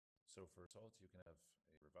So for assault, you can have a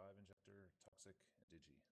revive injector, toxic, and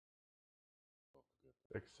digi.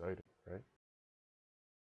 Exciting, right?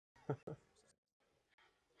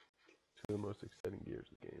 Two of the most exciting gears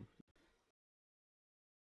of the game.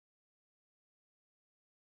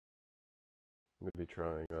 I'm gonna be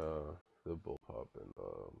trying the bullpup and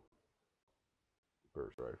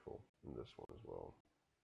burst rifle in this one as well.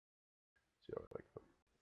 See how I like them.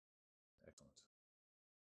 Excellent.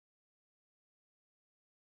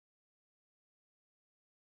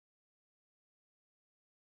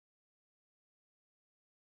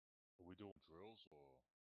 Are we doing drills or?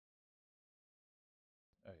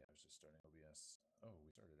 Oh yeah, I was just starting OBS. Oh, we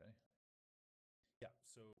started, eh? Yeah,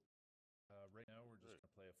 so right now we're just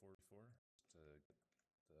gonna play a 4v4 to get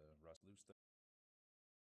the rust loose there.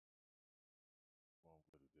 Well, I'm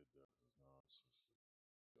glad he did that because now it's just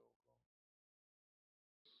a joke.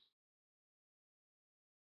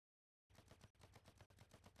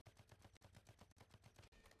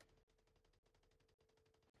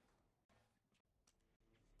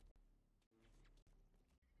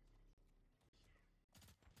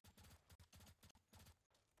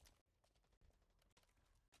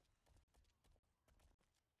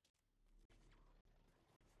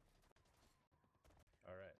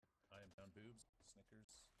 All right, I am down boobs,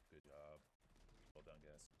 Snickers. Good job. Well done,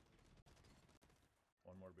 guys.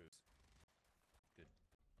 One more boobs. Good.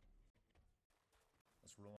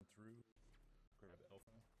 Let's roll on through. Grab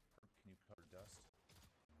Alpha. Herb, can you cover dust?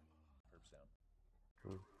 Herb's down.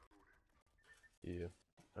 Yeah,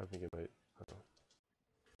 I think it might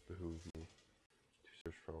behoove me to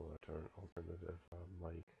search for an alternative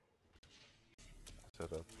mic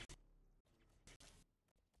setup.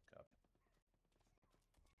 Copy.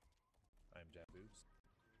 I am down boobs.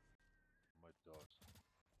 My dust.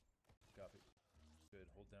 Copy. Good.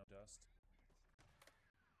 Hold down dust.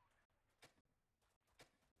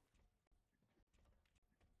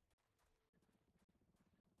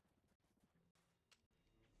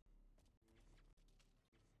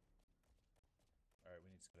 All right, we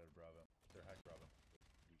need to get out of Bravo. They're hacked Bravo.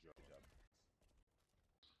 Good job. Good job.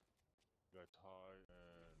 Got tie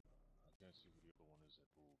and I can't see who the other one is at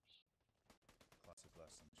boobs. Classic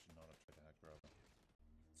lesson. Should not have tried to hack Bravo.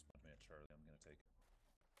 It's one man Charlie. I'm gonna take.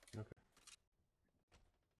 Okay.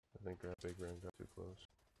 I think Big Ram got too close.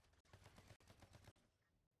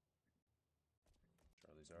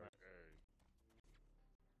 Charlie's art. A.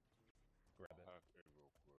 Grab it. Hack A real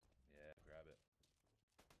quick. Yeah, grab it.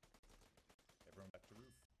 Everyone back to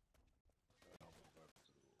roof. And I'll go back to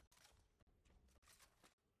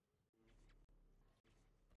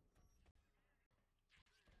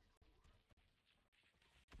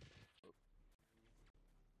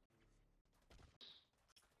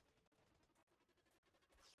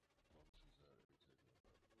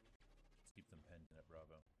Let's keep them pinned in at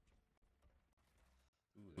Bravo.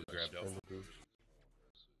 Ooh, they grabbed Alpha. Thank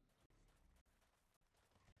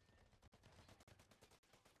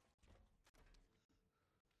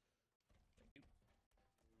you.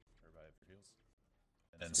 Revive your heals.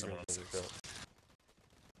 And then someone on 6.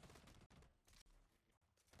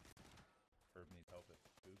 Herb needs help at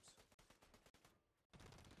boobs.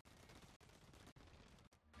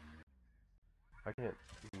 I can't.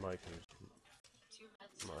 My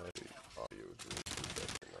audio is really bad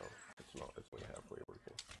right now. It's not. It's only halfway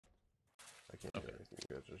working. I can't hear anything you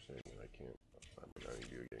guys are saying, and I can't. I mean, I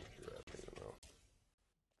need you getting through that even though.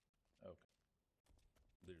 Okay.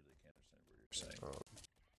 Literally can't understand what you're saying.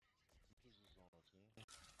 This is on our team.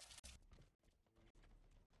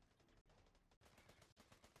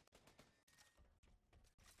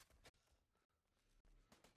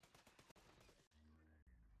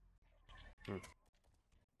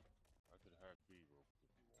 I could hack B real quick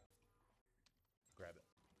if you want. Grab it.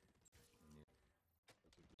 I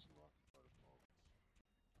think it's too occupied at the moment.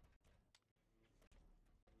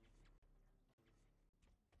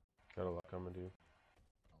 Got a lot coming, dude.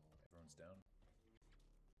 Everyone's down.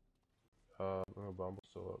 No, Bomble's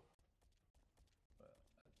still up.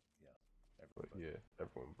 Yeah. Everyone But yeah,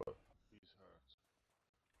 everyone but. He's hacked.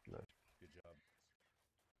 Nice. Good job.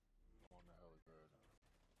 On the helipad.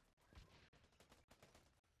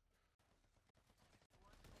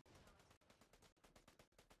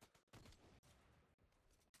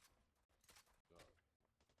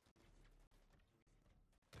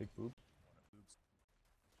 Take boobs. One at boobs.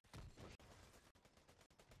 Push.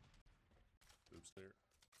 Boobs clear.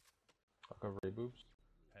 I'll cover A boobs.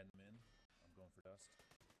 Pen them in. I'm going for dust.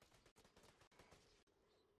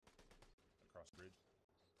 Across bridge.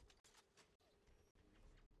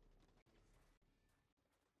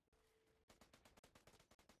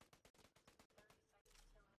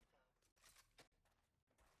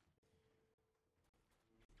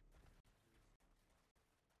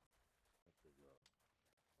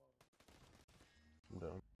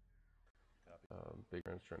 Big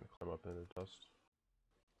Grand's trying to climb up into dust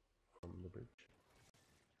from the bridge.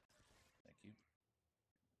 Thank you.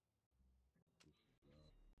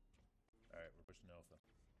 Alright, we're pushing Alpha.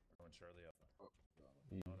 We're going Charlie Alpha.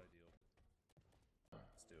 Not ideal, but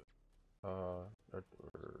let's do it.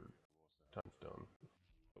 Time's done.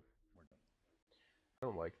 Oh, we're done. I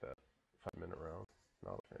don't like that 5-minute round.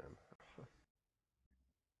 Not a fan.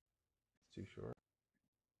 It's too short.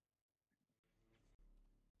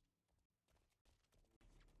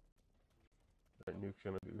 Alright, Nuke's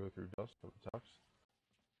gonna go through dust on the tops.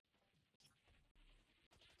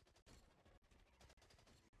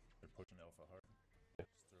 They're pushing Alpha hard. Yeah.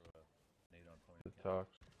 Just throw a nade on point. The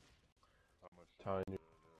tops. How much? Tie Nuke.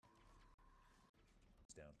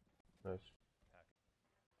 It's down. Nice. Pack.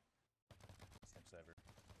 Snip Cyber.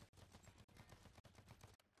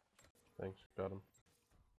 Thanks. Got him.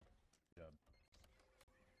 Good job.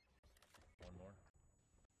 One more.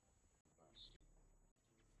 Nice.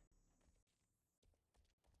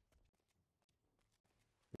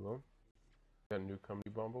 You alone? Got a Nuke coming,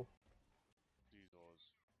 you Bumble? These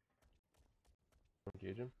odds.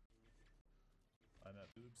 Engage him. I'm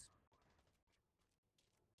at boobs.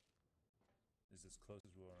 Is as close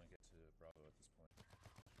as we want to get to Bravo at this point.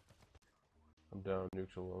 I'm down.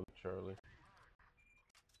 Nuke's alone. Charlie.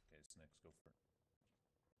 Okay, Snicks, go for it.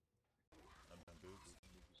 I'm on boobs.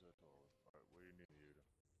 Nuke is at all. Alright, where you need Yada?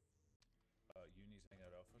 You need to hang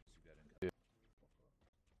out Alpha because you got income. Yeah. Okay.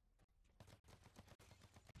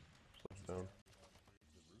 Slips down.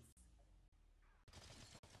 The roof.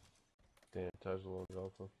 Damn, Ty's alone at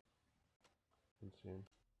Alpha. Didn't see him.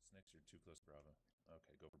 Snicks, you're too close to Bravo.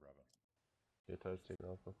 Okay, go for Bravo. Yeah, Ty's taking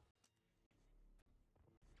Alpha.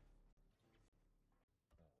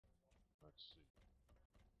 Let's see.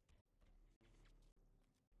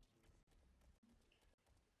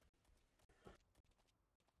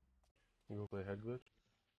 You go play head glitch?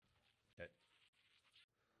 Okay.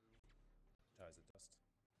 Ties at dust.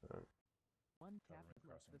 Alright. One tap Covering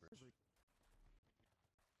left crossing the bridge. server.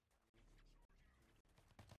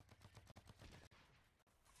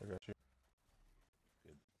 I got you.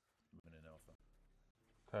 Good. Moving in Alpha.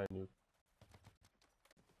 Ty Nuke.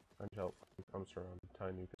 I need help. I'm surrounded.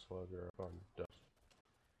 Ty Nuke and Slug are up on dust.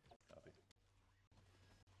 Copy.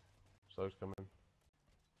 Slug's coming.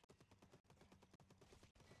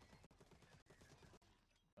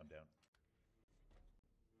 I'm down.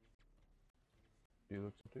 B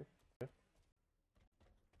looks empty. Yeah.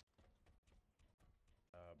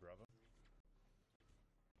 Bravo.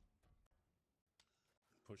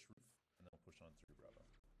 Push roof, and then we'll push on through Bravo.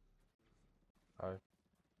 Hi.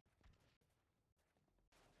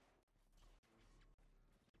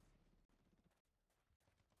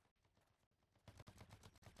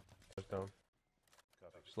 Ty's down.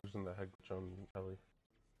 Copy. Slug's in the head glitch on Ellie.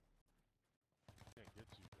 Can't get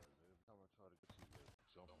to you guys. Every time I try to get to you guys,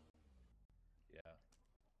 jump. Yeah.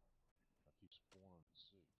 I keep spawning to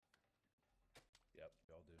see. Yep,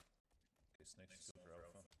 we all do. Okay, Snicks, go for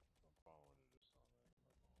Alpha. I'm following it this time, man.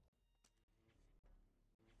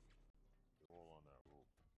 They're all on that rope.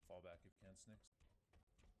 Fall back if you can, Snicks.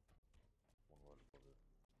 One right above it.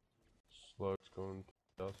 Slug's going to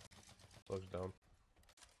dust. Slug's down.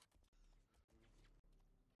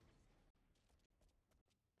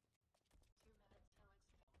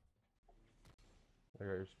 I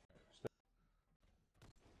got your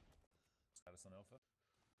Status on Alpha.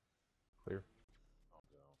 clear. I'm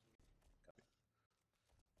down. Copy.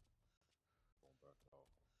 Going back out.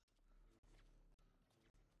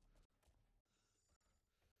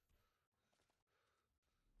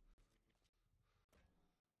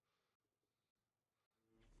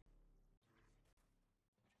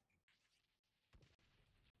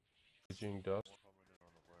 Bridging dust. One coming in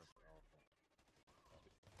on the ramp for Alpha.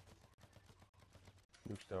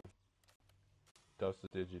 Nuke's down. Dust is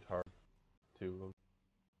digit hard. Two of them.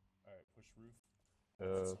 Alright, push roof.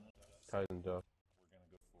 Ties and dust. We're gonna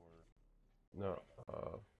go for. No,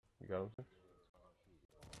 you got him? Sir?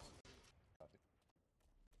 Copy.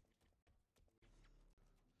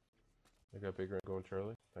 I got Big Red going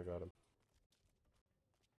Charlie. I got him.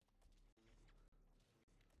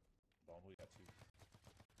 Bomb, we got two.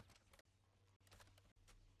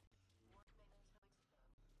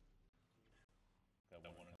 Got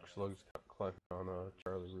one in Slug's climbing on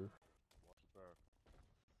Charlie roof. Watch your back.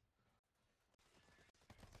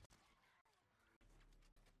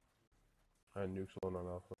 I Nuke's alone on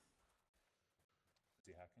Alpha. Is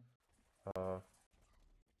he hacking?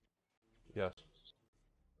 Yes. Yeah.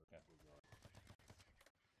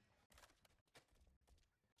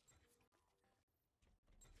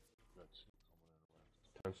 Got two coming in ramp.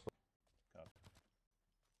 10 Slug. Copy.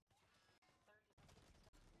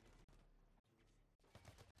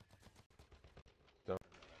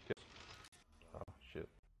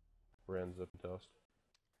 Rand's up in dust.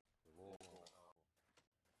 They're low on Alpha.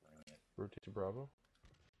 Bring it. Rotate to Bravo.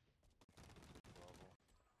 Bravo.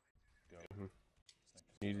 Go. Mhm.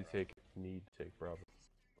 Snake Need to take Bravo.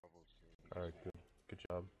 Bravo's taken. Alright, good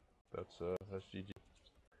job. That's GG.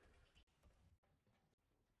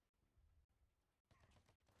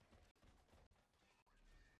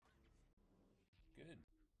 Good.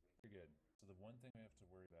 Very good. So the one thing we have to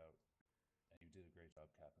worry about, and you did a great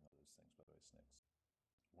job capping all those things, by the way, Snicks.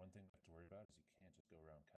 One thing we have to worry about is you can't just go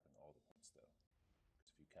around capping all the points, though.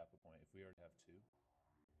 Because if you cap a point, if we already have 2,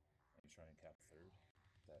 and you try and cap a third,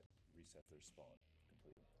 that resets their spawn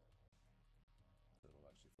completely. So it'll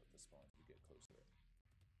actually flip the spawn if you get close to it.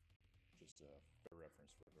 Just for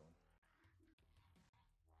reference for everyone.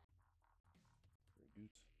 Very good.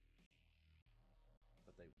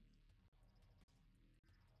 But they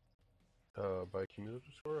By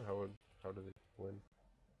cumulative score, how do they win?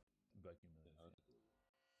 by cumulative.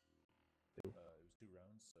 It was 2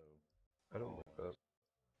 rounds, so I don't like that.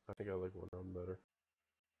 I think I like one round better.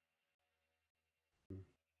 yeah,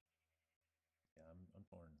 I'm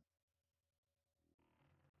torn.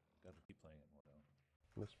 Got to keep playing it more though.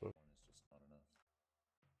 This book. One is just not enough.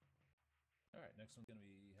 All right, next one's gonna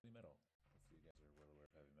be heavy metal. Hopefully you guys are well aware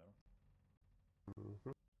of heavy metal.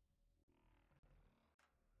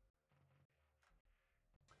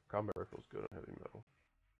 Combat rifle's good on heavy metal.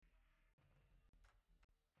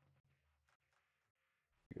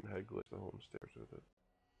 You can head glitch the home stairs with it,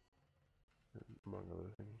 among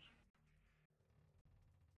other things.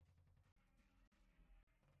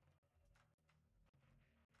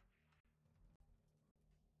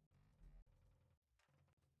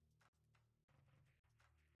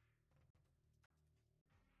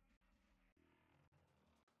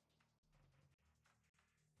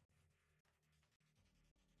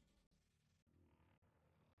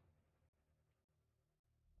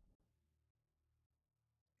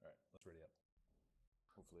 All right, let's ready up.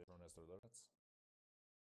 Hopefully everyone has their loadouts.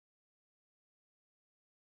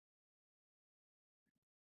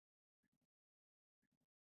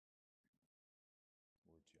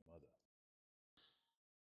 Word to your mother.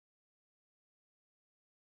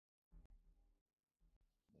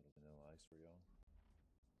 Little vanilla ice for y'all.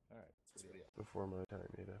 All right, let's ready up. Before my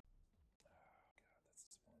time, yeah. Oh god, that's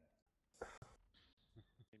disappointing.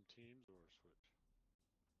 Same teams or switch?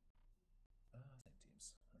 Same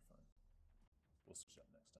teams. They're fine. We'll switch up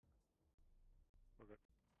next time. Okay.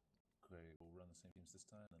 Okay, we'll run the same teams this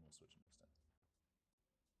time, then we'll switch them next time.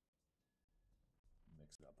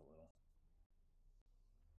 Mix it up a little.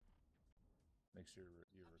 Make sure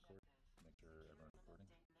you're recording. Make sure everyone's recording.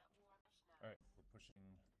 All right, we're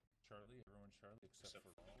pushing Charlie. Everyone Charlie except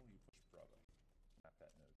for Paul. You push Bravo. Map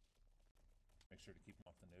that node. Make sure to keep them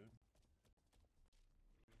off the node.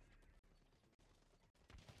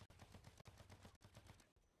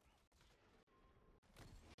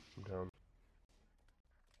 I'm down.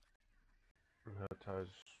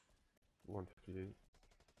 Ties 158.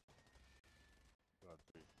 Got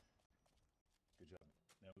 3. Good job.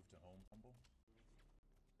 Now move to home, Humble.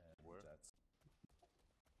 And Where? that's.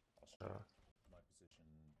 I'll show my position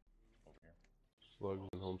over here. Slugs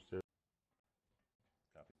and home stairs.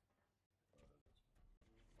 Copy.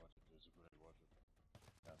 Watch it. There's a grenade. Watch it.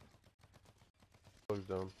 Copy. Slugs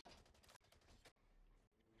down.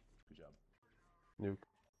 Good job. Nuke.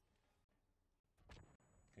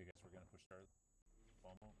 Okay, guys, we're gonna push Charlie.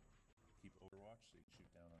 Humble. Keep Overwatch so you can shoot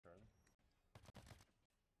down on Charlie.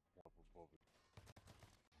 One up above it.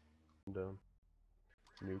 I'm down.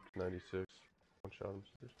 Nuke 96. One shot him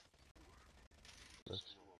stairs. Nice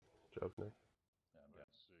job, Nick. Yeah, I'm down.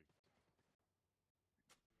 Let's see.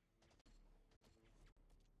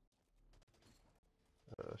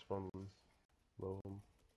 Spawn low home.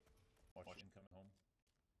 Watch incoming home.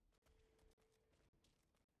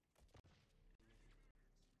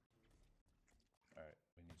 Alright,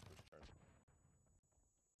 we need to push Charlie.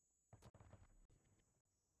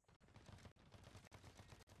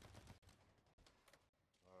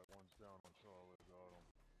 Alright, one's down on Charlie. Got him.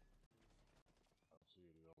 I don't see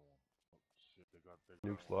the other one. Oh shit, they got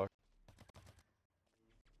Nuke's one. locked.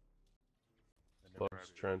 And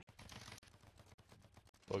Slugs trench.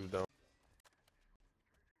 Slugs down.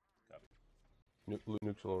 Copy.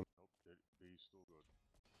 Nuke's alone. Nope, B's still good.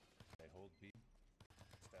 Okay, hold B.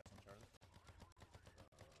 Stats on Charlie.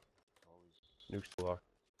 Charlie's. Nuke's still locked.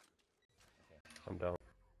 Okay, I'm down.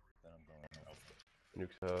 then I'm going out.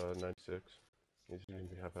 Nuke's 96. He's gonna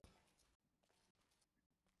be half.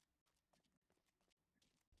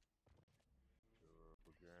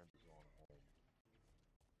 Brigand is on home.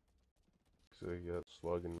 So you got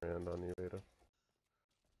Slug and Rand on you, Ada.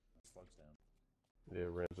 Slugs down. Yeah,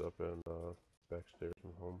 Rand's up and backstairs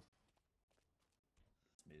from home.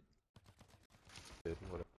 It's mid. Mid,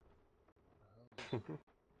 whatever.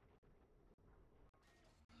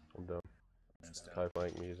 I'm down. Man's down. High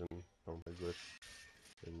flank me is in home by glitch.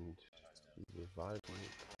 And he revived me.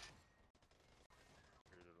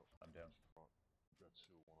 I'm down. Got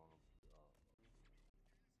two, one on them.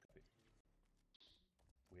 Copy.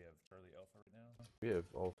 We have Charlie Alpha right now. We have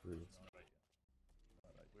all three.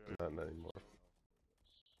 Not Not anymore.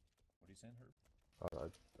 What are you saying, Herb?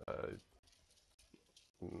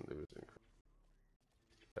 It was incredible.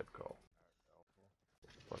 Bad call.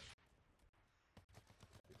 Watch.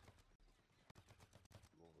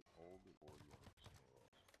 You want to hold it or you want to somewhere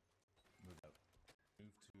else? Move out.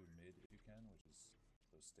 Move to mid if you can, which is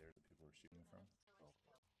those stairs that people are shooting from. Okay.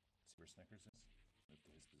 See where Snickers is? Move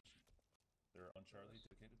to his position. They're on Charlie,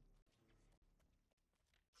 dedicated.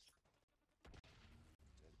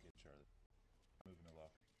 Dedicate Charlie. Moving to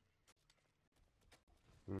lock.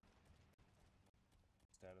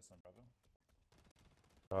 Status on Bravo.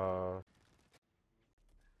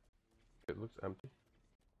 It looks empty.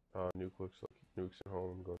 Nuke looks like Nuke's at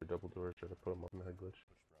home. I'm going to double doors, trying to put him on the head glitch.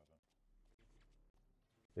 Push Bravo.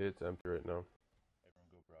 It's empty right now. Everyone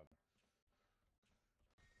go Bravo.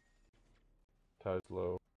 Ty's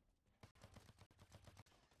low.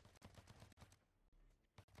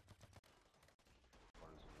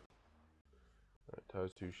 Alright,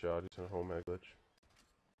 Ty's 2 shot. He's in home head glitch.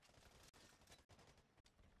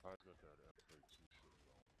 Ty's got that F32 shit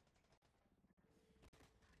going.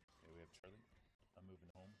 Okay, we have Charlie. I'm moving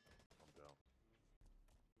home. I'm down.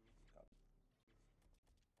 Copy.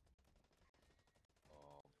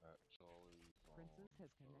 At Charlie. Princess has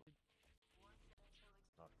connected.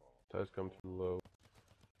 Not far. Ty's come too low.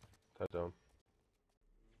 Ty's down.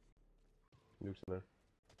 Nuke's in there.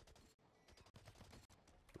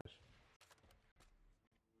 Nice.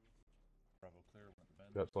 Bravo clear. Went to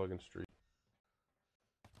vent. Got slug in street.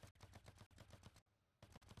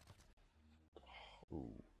 Ooh.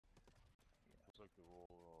 Yeah. Looks like the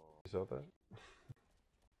roll. You saw that?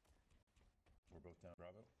 We're both down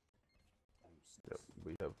Bravo. Ooh, Yep,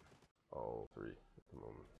 we have all three at the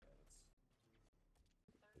moment. Yeah,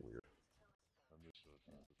 that's Weird. I missed it.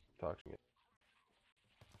 Toxing it.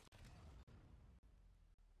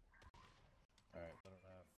 alright. Let him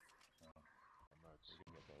have. I'm at We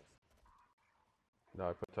can get both. No,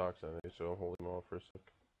 I put tox on it, so I'm holding them all for a sec.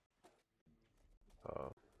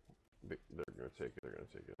 They're gonna take it. They're gonna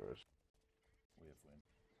take it anyways. We have win.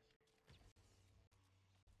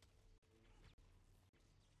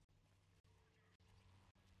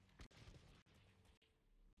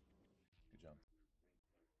 Good job.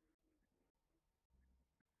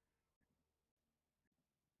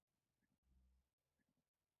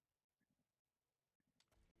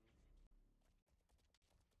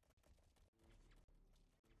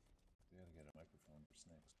 We gotta get a microphone for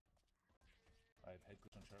Snakes. I have head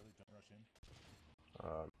glitch on Charlie. Don't rush in.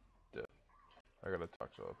 Dead. I gotta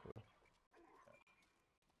tox off. I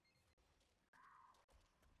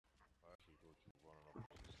actually thought you were running up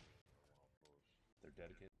to this thing. I went up first. They're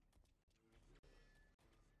dedicated.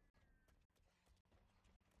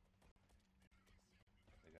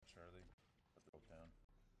 They got Charlie. Put the rope down.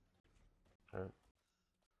 Alright.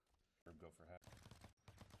 Herb, go for hack.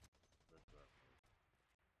 Red back.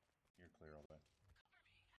 You're clear all the way.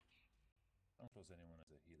 I don't suppose anyone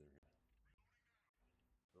is a healer here.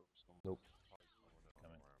 Nope.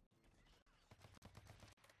 Coming.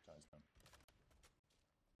 Ty's done.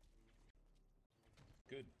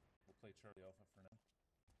 Good. We'll play Charlie Alpha for now.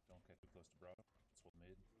 Don't get too close to Bravo. Let's hold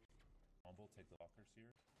mid. Humble, take the lockers here.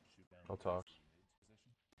 Shoot down I'll the tox. mid's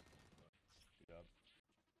position. Good job.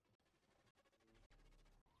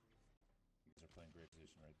 You guys are playing great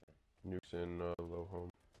position right there. Nuke's in low home.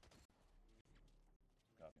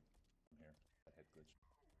 Copy. I'm here. I head glitch.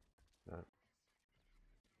 Alright.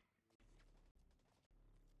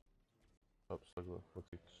 Up, slug.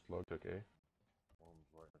 Looks like slug took A. One of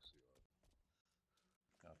them's right next to you.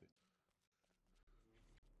 Copy.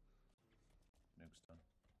 Nuke's done.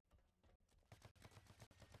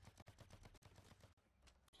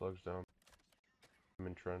 Slug's down. I'm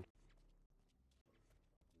in trend.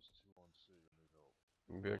 There's two on C. I need help.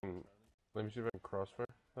 Maybe I can. Charlie, Let me see if I can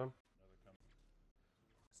crossfire them. another coming.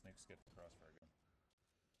 Snakes get the crossfire gun.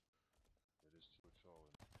 It is two at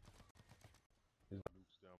Charlie. He's-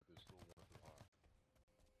 Luke's down, but there's still one at the high.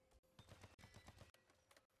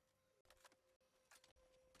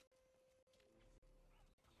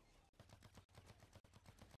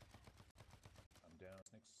 I'm down.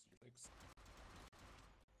 Snakes, you're fixed.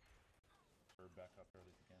 Herb, back up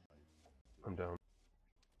early if you can. I'm down.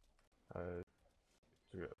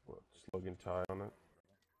 Plug-in tie on it.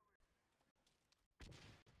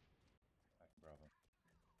 Back to Bravo.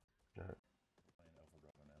 Alright. Playing Alpha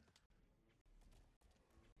Bravo now.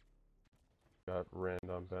 Got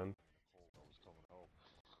Rand on Ben. Cold, I was coming to help.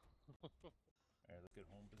 Alright, let's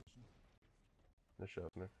get home position. Nice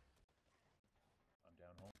shot, Nick. I'm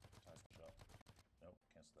down home. Ties the shot. Nope,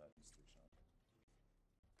 cancel that. He's 3 shot.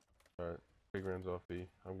 Alright. Big Rand's off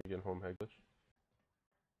B. I'm gonna get home Heglish. I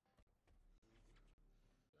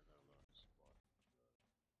gotta learn the spot.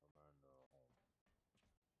 I'm on home.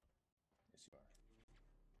 Yes, you are.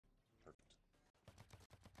 Perfect.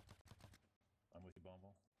 I'm with you,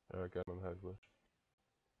 Bumble. Alright, got him on Heglish.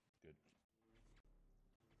 Good.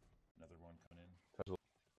 Another one coming in.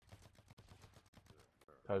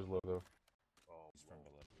 Ties low though. Oh, He's from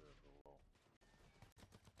below. Yeah, below.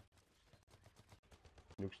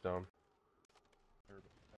 Nuke's down. Herb,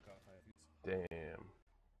 back off, I have these. Damn.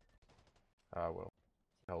 Ah well.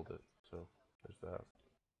 Held it, so there's that.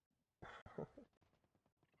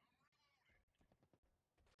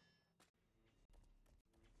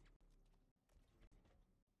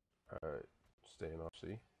 Alright. Staying off C.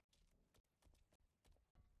 We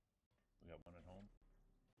got one at home.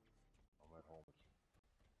 I'm at home.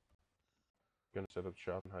 Gonna set up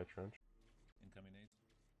shop in high trench. Incoming nades.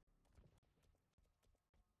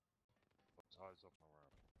 Ties up and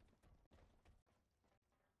around.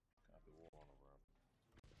 Copy. Wall on around.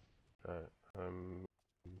 Alright. I'm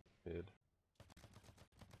mid.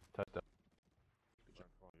 Ties down. Good job.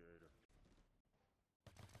 28.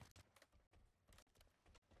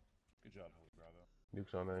 Good job, Holy Bravo.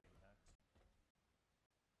 Nuke's on A. Hacks.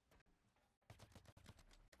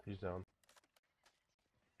 He's down.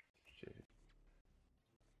 Shit.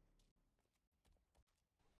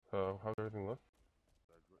 How's everything look?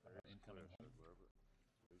 Incoming Clear, home. grab it.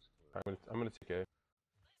 Ace clear. I'm gonna take A.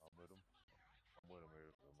 I'm with him. I'm with him,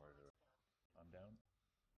 Ace. I'm right here. I'm down.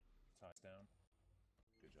 Ties down.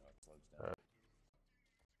 Good job. Slugs down. Alright.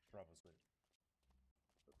 Bravo's clear.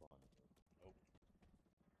 They're behind him. Oh.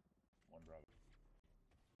 One Bravo.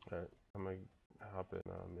 Alright. I'm gonna hop in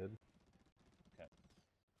mid. Okay.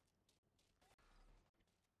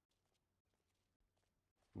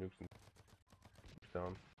 Nuke's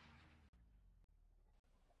down.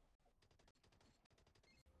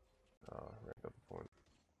 Right up the point.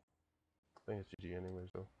 I think it's GG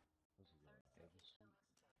anyways though. This is an edge suit.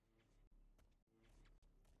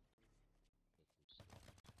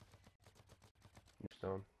 Nuke's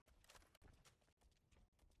down.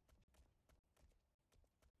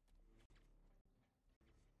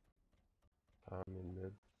 I'm in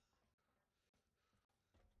mid.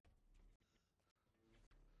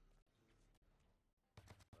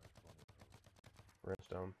 Rand's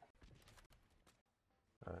down.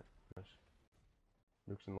 Alright, nice.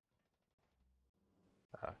 Nuke's in.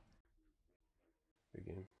 Ah. Good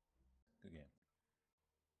game. Good game.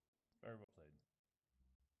 Very well played.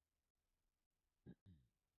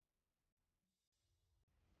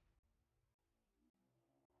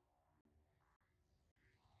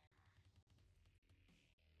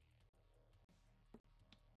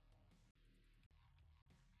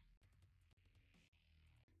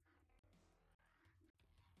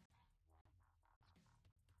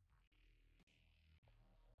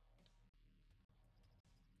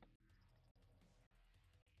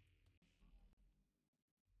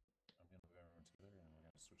 I'm going to move everyone together and we're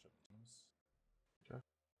going to switch up teams. Okay.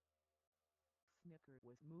 Snicker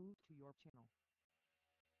was moved to your channel.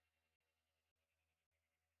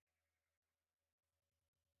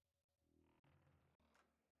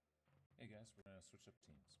 Hey guys, we're going to switch up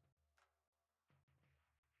teams.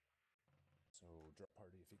 So drop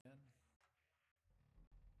party if you can.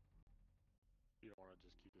 You don't want to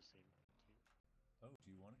just keep the same team? Oh,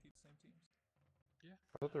 do you want to keep the same teams? Yeah.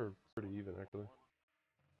 I thought they were pretty even actually.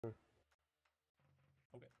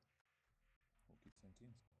 Okay. We'll keep the same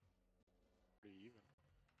teams. Pretty even.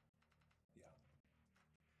 Yeah.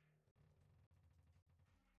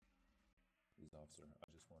 He's officer.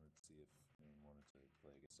 I just wanted to see if anyone wanted to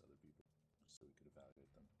play against other people, just so we could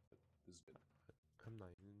evaluate them. But this is good. I'm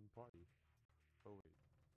not in party. Oh wait.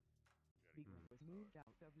 Beacon was moved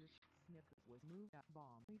out of your Snicker was moved out.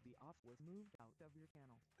 Bomb the off was moved out of your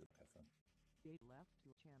channel. Good. Have fun. Date left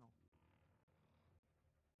your channel.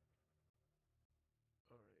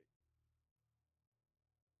 Alright.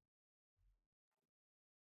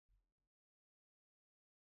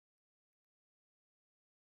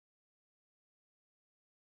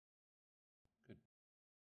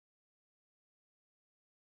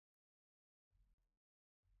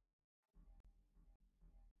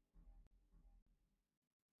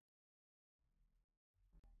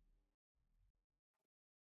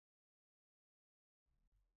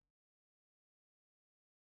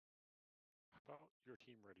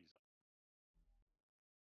 team readies up.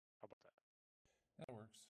 How about that? That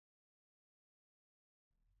works.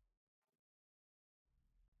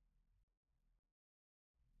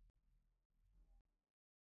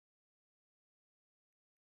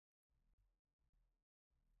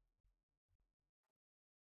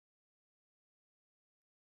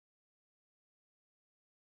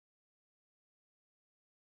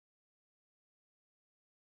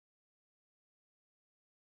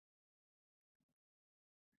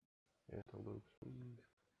 Yeah, the Luke.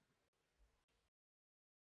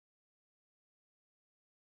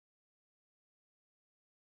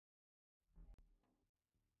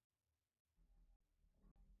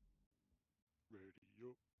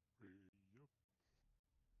 Ready up, ready up.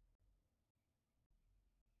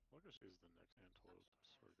 What is the next antelope? I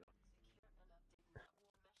swear to God.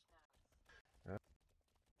 Yeah.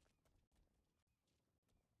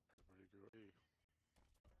 Everybody go A.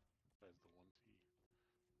 That's the 1T.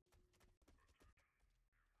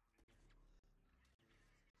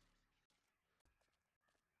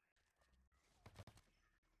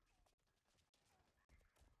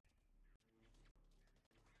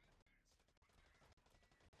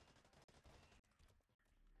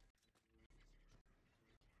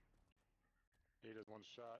 A does one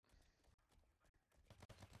shot.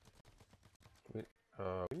 Wait,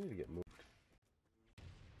 we need to get moved.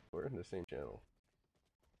 We're in the same channel.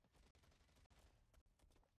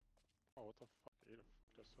 Oh, what the fuck? Ada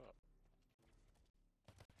fucked us up.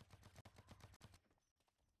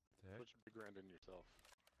 The heck? Put your big grand in yourself.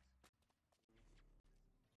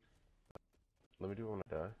 Let me do it when I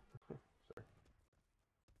die. Sorry.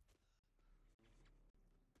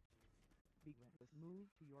 Big Red was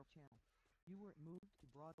moved to your channel. You were moved to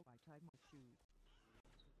Bravo by Time of Shoes.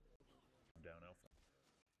 I'm down Alpha.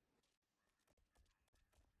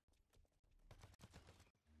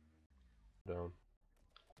 Down.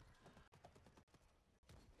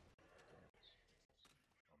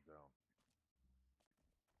 I'm down.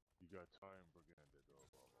 You got time, Briganda, though,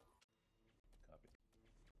 Bravo. Copy.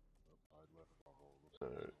 I left Bravo. Looks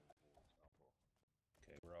Alright. Alpha.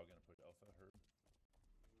 Okay, we're all gonna push Alpha. Herb.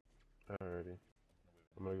 Alrighty. No, wait,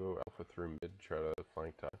 I'm gonna go Alpha through mid, try to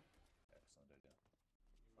flank tie. excellent idea.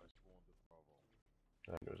 I spawned at Bravo.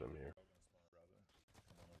 That knows I'm here. We're all gonna spawn at Bravo.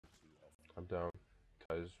 Come on over to Alpha. I'm down.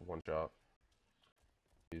 Tie's one shot.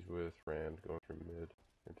 He's with Rand going through mid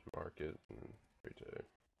into market and straight to A.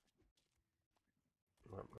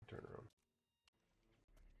 I'm gonna turn around.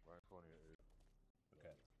 Right in front of you.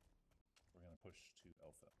 Okay. We're gonna push to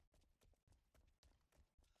Alpha.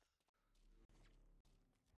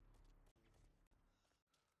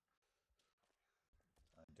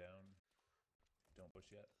 I'm down. Don't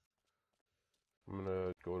push yet. I'm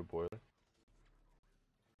gonna go to boiler.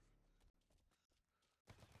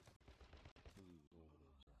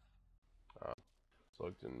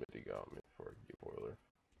 Slugs in mid, he got me before I could get boiler.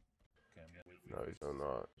 Okay, I'm gonna wait for No, you. he's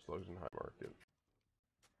not. Slugs in high market.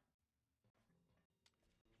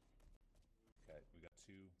 Okay, we got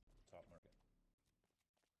 2 top market.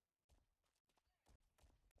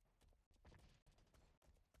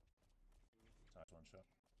 Tie's one shot.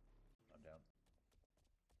 I'm down.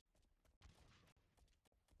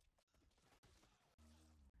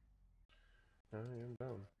 I am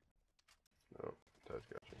down. No, Tie's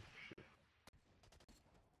got you. Shit.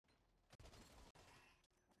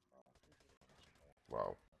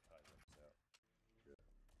 Wow. Tie jumps out. Yeah.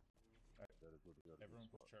 Alright, That is what we gotta everyone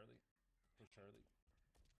do. push Charlie. Push Charlie.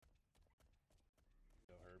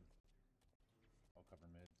 Go Herb. I'll cover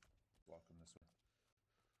mid. Walk him this way.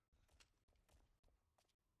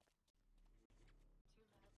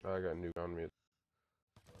 I got nuke on me.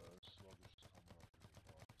 Slug is just coming up to the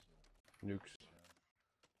top, so. Nukes. Down.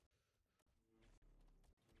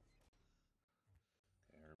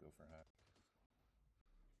 Okay, Herb, go for hack.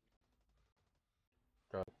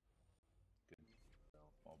 Got it. Good. Down.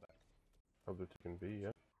 All back. Hope they're taking B,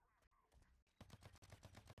 yeah.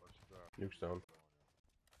 Watch back. Nuke's down.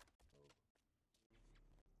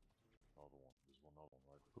 Another one. There's one other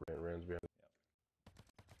one right there. Rand's behind.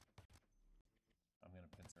 I'm gonna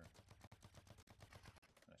pincer.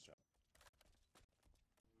 Nice job.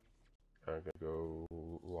 I gotta go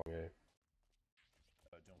long A.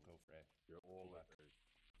 Don't go for A. Yeah, all Pull that. back.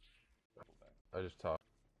 Pull back. I just top.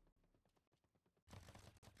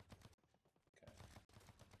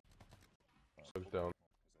 Okay. Slugs Pull down. back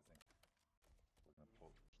more, 'cause I think we're gonna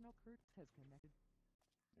pull. Schnell Kurtz has connected.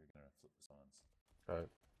 You're gonna flip the spawns. Alright.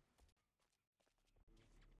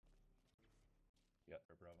 Yeah,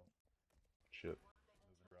 they're Bravo. Shit.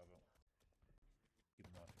 Moving Bravo. Keep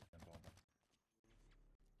them off and bomb them.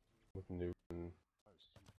 With nuke and Nice.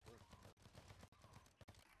 Too quick.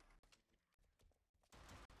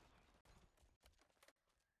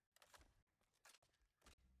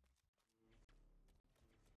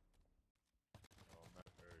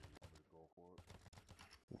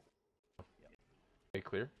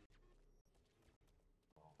 clear?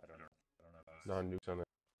 I don't know. I don't know. Non-nukes on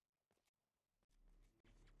it.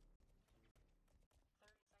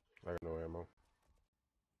 I got no ammo.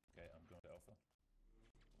 Okay, I'm going to Alpha.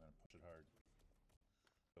 I'm gonna push it hard.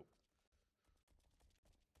 Nope.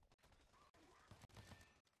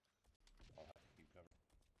 I'll have to keep cover.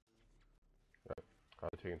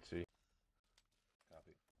 Taking C.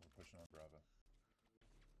 Copy. We're pushing on Bravo.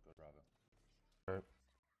 Go Bravo. Alright.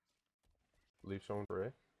 Leave someone for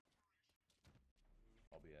A.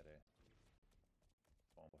 I'll be at A.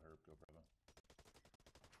 Bomb Herb, go Bravo.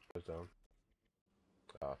 Goes down.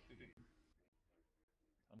 Ah,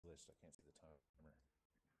 I'm glitched, I can't see the timer.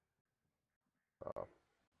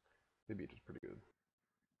 they beat us pretty good.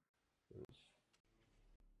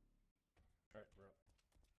 Alright, we're up.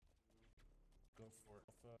 Go for it.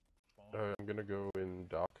 Alpha. Bomb. Alright, I'm gonna go in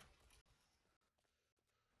dock.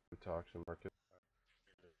 Toxin market.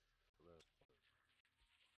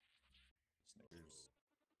 Snickers.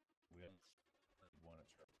 We have one at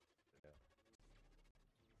Charlie. Yeah.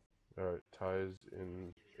 Alright, ties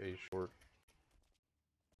in A short.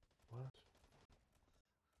 What?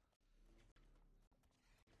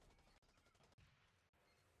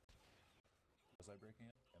 Was I breaking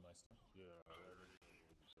it? Am I still? Yeah, I already know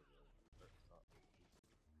what you said. That's not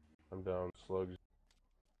I'm down. Slugs.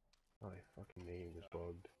 My fucking name is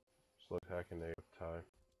bugged. Slug hacking A with tie.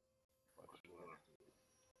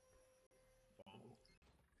 Bomb.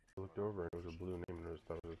 I looked over and it was a blue name and I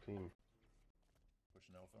thought it was a team.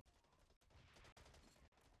 Pushing Alpha.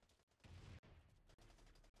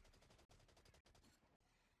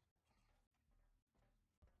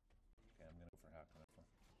 Okay, I'm gonna go for hack on Alpha.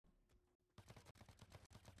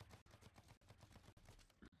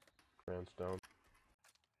 Grant's down.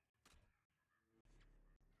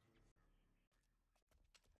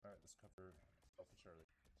 Alright, let's cover Alpha Charlie.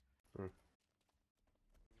 Hmm.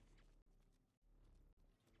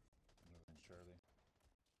 Moving Charlie.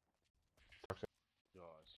 Toxin. Yo,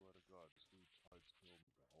 I swear to God, this dude tried to kill me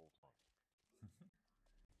the whole time.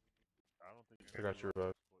 I don't think I got your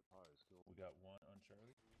revive. ties killed We me. got one on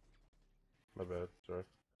Charlie. My bad. Sorry.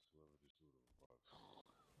 Whoever this dude was.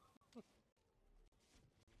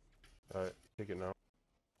 Alright, take it now.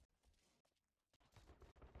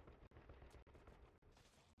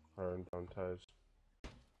 Alright, I'm down. Ties.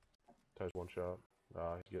 Ties one shot.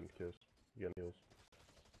 Ah, he's getting kissed. He's getting heals.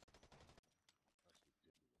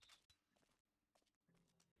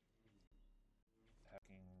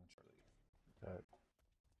 Hacking Charlie. Alright.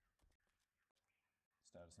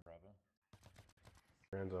 Status in Bravo.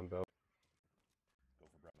 Hands on belt. Go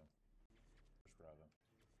for Bravo. Push Bravo.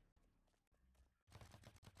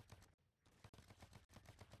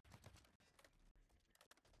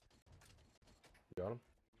 You got him?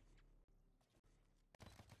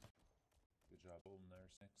 Good job holding there,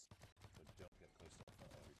 Snicks. But don't get close to Alpha.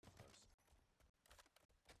 Oh, you're too close.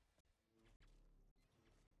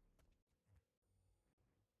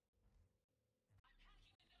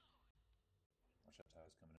 Watch out,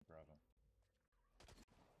 Ty's coming in Bravo.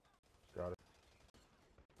 Got it.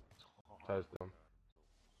 Ties down.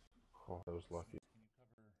 Oh, that was lucky. Can you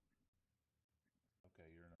cover? Okay,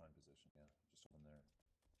 you're in a fine position. Yeah, just hold in there.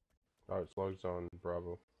 Alright, slugs on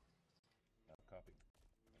Bravo. Copy. I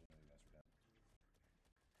didn't know you guys were down.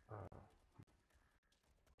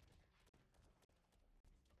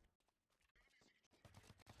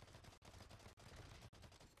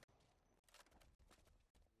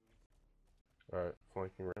 Alright,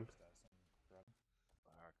 flanking ramp. Status on Bravo.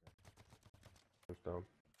 Hacking. Ramp's down.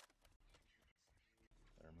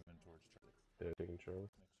 They're moving towards Charlie. Yeah, taking Charlie.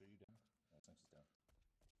 Snicks, are you down? No, Snicks is down.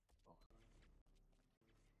 Okay.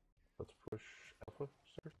 Let's push Alpha,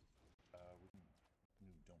 sir. We can.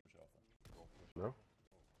 No, don't push Alpha. Don't push No?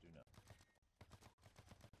 Do not.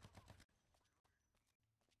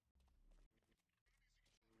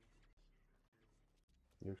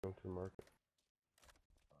 You come to market.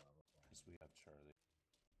 Because we have Charlie.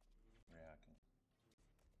 Reacting.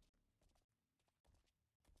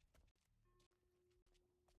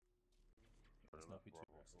 Let's not be too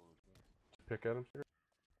aggressive. Pick at him, sir.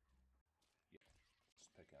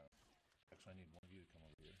 Just pick out. Actually, I need one of you to come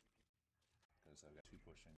over here. Because I've got two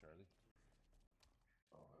pushing Charlie.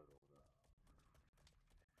 I'll head over there.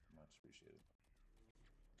 Much appreciated.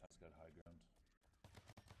 Ty's got high ground.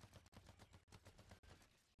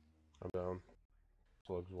 I'm down.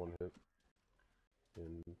 Slugs one hit.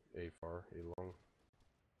 In A far, A long.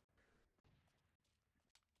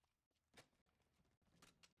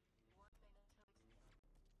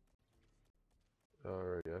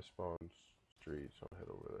 Alright, I spawned street, so I'll head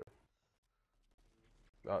over there.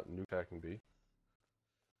 Nuke hacking B.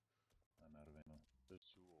 I'm out of ammo. It's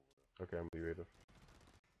Okay, I'm leaving.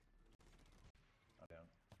 I'm down.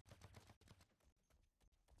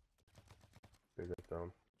 Okay, that's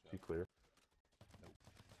down. Is he clear? Nope.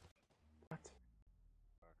 What?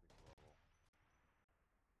 Tactic level.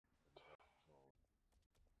 Solid.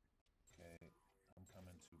 Okay, I'm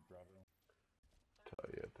coming to Bravo.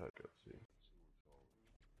 Yeah, Tag got C. Super solid.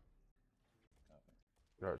 Copy.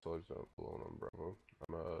 Alright, so let's blown on Bravo.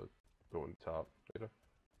 I'm going top. Data.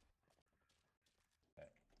 Okay,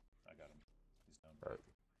 I got him. He's down. Alright.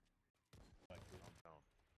 Mike, clear. I'm down.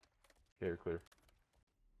 Okay, you're clear.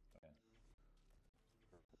 Okay.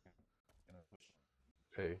 Gonna push.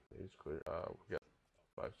 Hey, he's clear. We got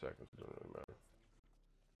 5 seconds. It doesn't really matter.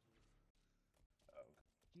 Oh,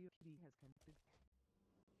 okay. GOD has connected.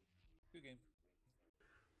 Good game.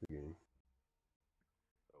 The game.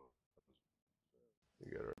 Oh, that was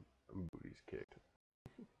You got our booties kicked.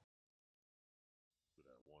 good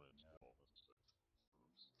at 1 and 2.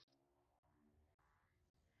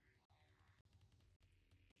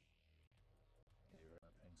 Yeah, you're right. My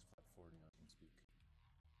ping's flat 40 on TeamSpeak.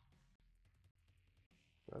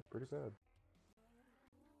 That's pretty bad.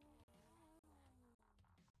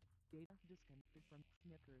 Data disconnected from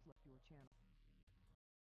Snickers left your channel.